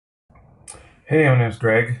Hey, my name is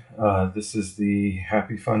Greg. This is the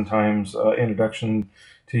Happy Fun Times introduction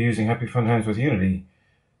to using Happy Fun Times with Unity.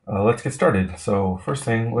 Let's get started. So first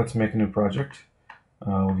thing, let's make a new project.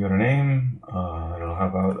 We'll give it a name. I don't know, how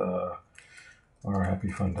about our Happy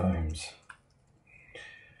Fun Times.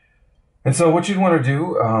 And so what you'd want to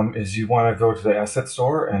do is you want to go to the asset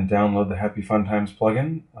store and download the Happy Fun Times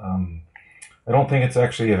plugin. I don't think it's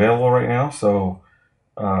actually available right now, so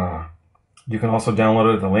you can also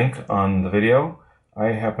download it at the link on the video. I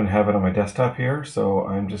happen to have it on my desktop here, so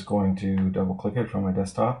I'm just going to double click it from my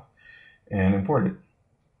desktop and import it.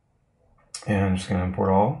 And I'm just going to import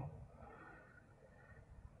all.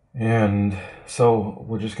 And so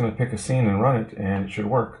we're just going to pick a scene and run it, and it should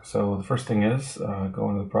work. So the first thing is go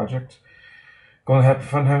into the project, go in the Happy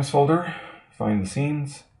Fun Times folder, find the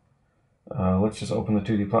scenes. Let's just open the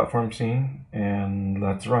 2D platform scene and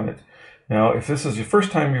let's run it. Now, if this is your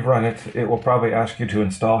first time you've run it, it will probably ask you to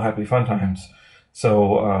install Happy Fun Times.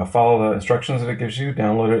 So follow the instructions that it gives you,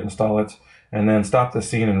 download it, install it, and then stop the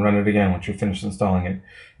scene and run it again once you're finished installing it.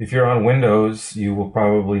 If you're on Windows, you will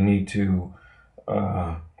probably need to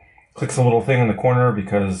click some little thing in the corner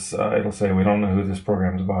because it'll say we don't know who this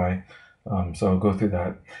program is by. So go through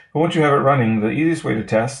that. But once you have it running, the easiest way to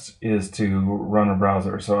test is to run a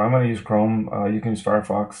browser. So I'm going to use Chrome. You can use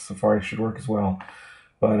Firefox. Safari should work as well.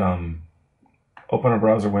 But open a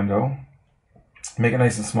browser window. Make it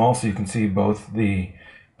nice and small so you can see both the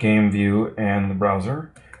game view and the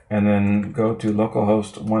browser. And then go to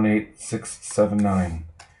localhost 18679.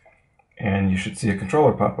 And you should see a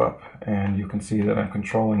controller pop up. And you can see that I'm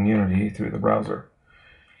controlling Unity through the browser.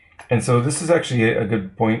 And so this is actually a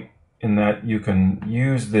good point in that you can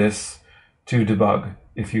use this to debug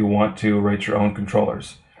if you want to write your own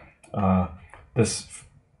controllers. This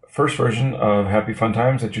first version of Happy Fun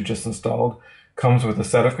Times that you just installed comes with a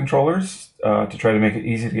set of controllers to try to make it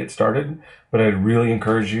easy to get started, but I'd really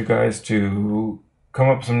encourage you guys to come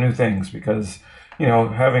up with some new things because, you know,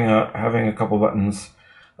 having a couple buttons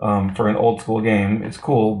for an old school game is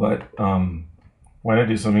cool, but why not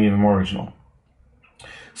do something even more original?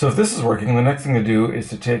 So if this is working, the next thing to do is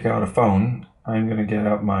to take out a phone. I'm going to get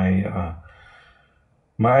out my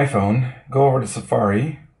my iPhone, go over to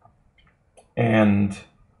Safari, and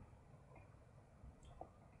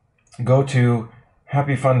go to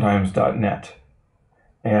happyfuntimes.net.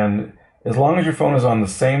 And as long as your phone is on the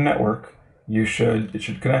same network, it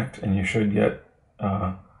should connect, and you should get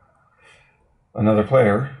another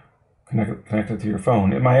player connected to your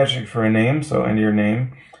phone. It might ask you for a name, so enter your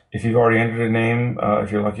name. If you've already entered a name,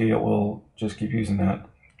 if you're lucky, it will just keep using that.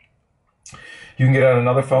 You can get out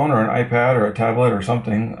another phone or an iPad or a tablet or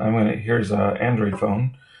something. Here's an Android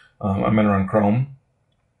phone. I'm going to run Chrome.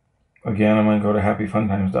 Again, I'm going to go to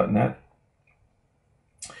happyfuntimes.net.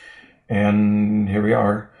 And here we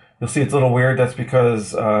are. You'll see it's a little weird. That's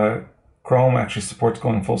because Chrome actually supports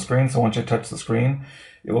going full screen. So once you touch the screen,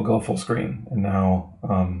 it will go full screen. And now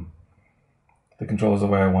the control is the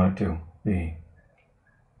way I want it to be.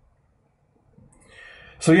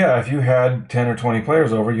 So yeah, if you had 10 or 20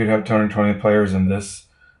 players over, you'd have 10 or 20 players in this.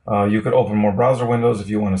 You could open more browser windows if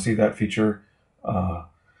you want to see that feature.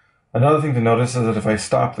 Another thing to notice is that if I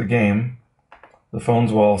stop the game, the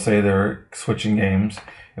phones will all say they're switching games.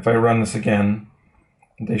 If I run this again,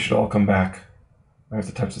 they should all come back. I have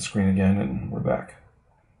to touch the screen again and we're back.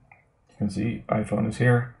 You can see iPhone is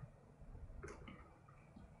here.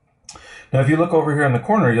 Now, if you look over here in the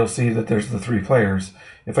corner, you'll see that there's the 3 players.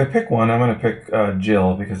 If I pick one, I'm going to pick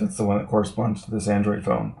Jill because that's the one that corresponds to this Android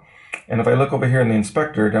phone. And if I look over here in the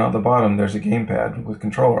inspector, down at the bottom, there's a gamepad with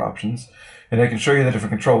controller options. And I can show you the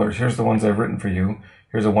different controllers. Here's the ones I've written for you.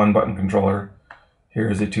 Here's a 1-button controller.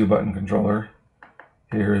 Here's a 2-button controller.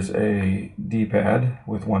 Here's a D-pad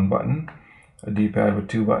with 1 button. A D-pad with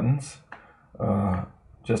 2 buttons.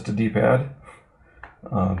 Just a D-pad.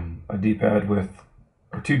 A D-pad with...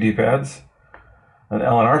 or 2 D-pads, an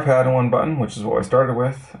L and R pad and 1 button, which is what I started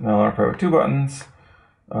with, an L and R pad with 2 buttons,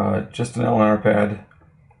 just an L and R pad,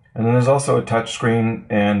 and then there's also a touch screen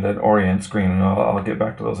and an orient screen, and I'll get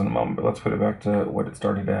back to those in a moment, but let's put it back to what it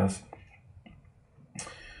started as.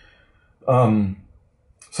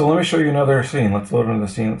 So let me show you another scene. Let's load into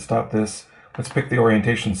the scene, let's stop this, let's pick the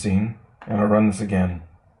orientation scene, and I'll run this again.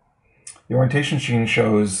 The orientation scene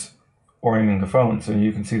shows orienting the phone, so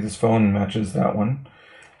you can see this phone matches that one,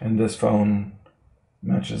 and this phone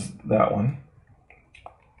matches that one.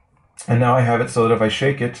 And now I have it so that if I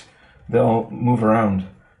shake it, they'll move around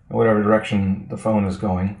in whatever direction the phone is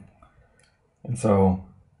going. And so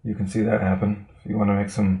you can see that happen. If you want to make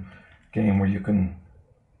some game where you can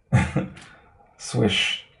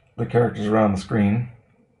swish the characters around the screen.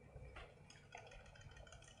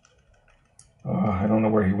 don't know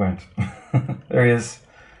where he went. There he is.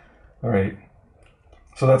 All right.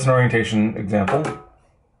 So that's an orientation example.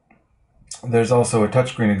 There's also a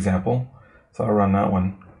touchscreen example, so I'll run that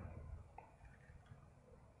one.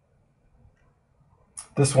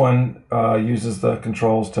 This one uses the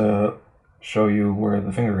controls to show you where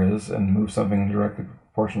the finger is and move something directly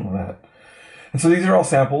proportional to that. And so these are all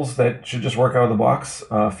samples that should just work out of the box.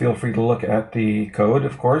 Feel free to look at the code,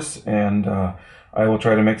 of course, and I will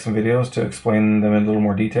try to make some videos to explain them in a little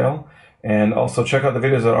more detail. And also check out the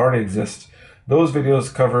videos that already exist. Those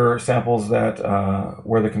videos cover samples that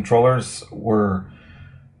where the controllers were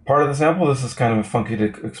part of the sample. This is kind of funky to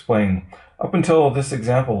explain. Up until this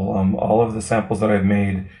example, all of the samples that I've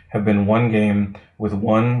made have been one game with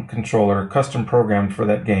one controller custom programmed for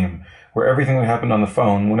that game, where everything that happened on the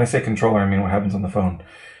phone, when I say controller, I mean what happens on the phone.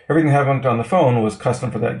 Everything that happened on the phone was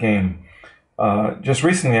custom for that game. Just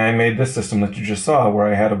recently, I made this system that you just saw, where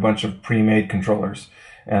I had a bunch of pre-made controllers.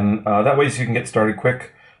 And that way, so you can get started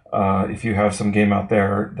quick. If you have some game out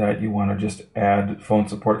there that you want to just add phone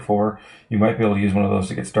support for, you might be able to use one of those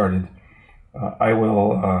to get started. I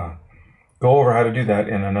will go over how to do that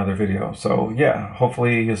in another video. So yeah,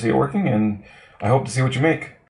 hopefully you'll see it working, and I hope to see what you make.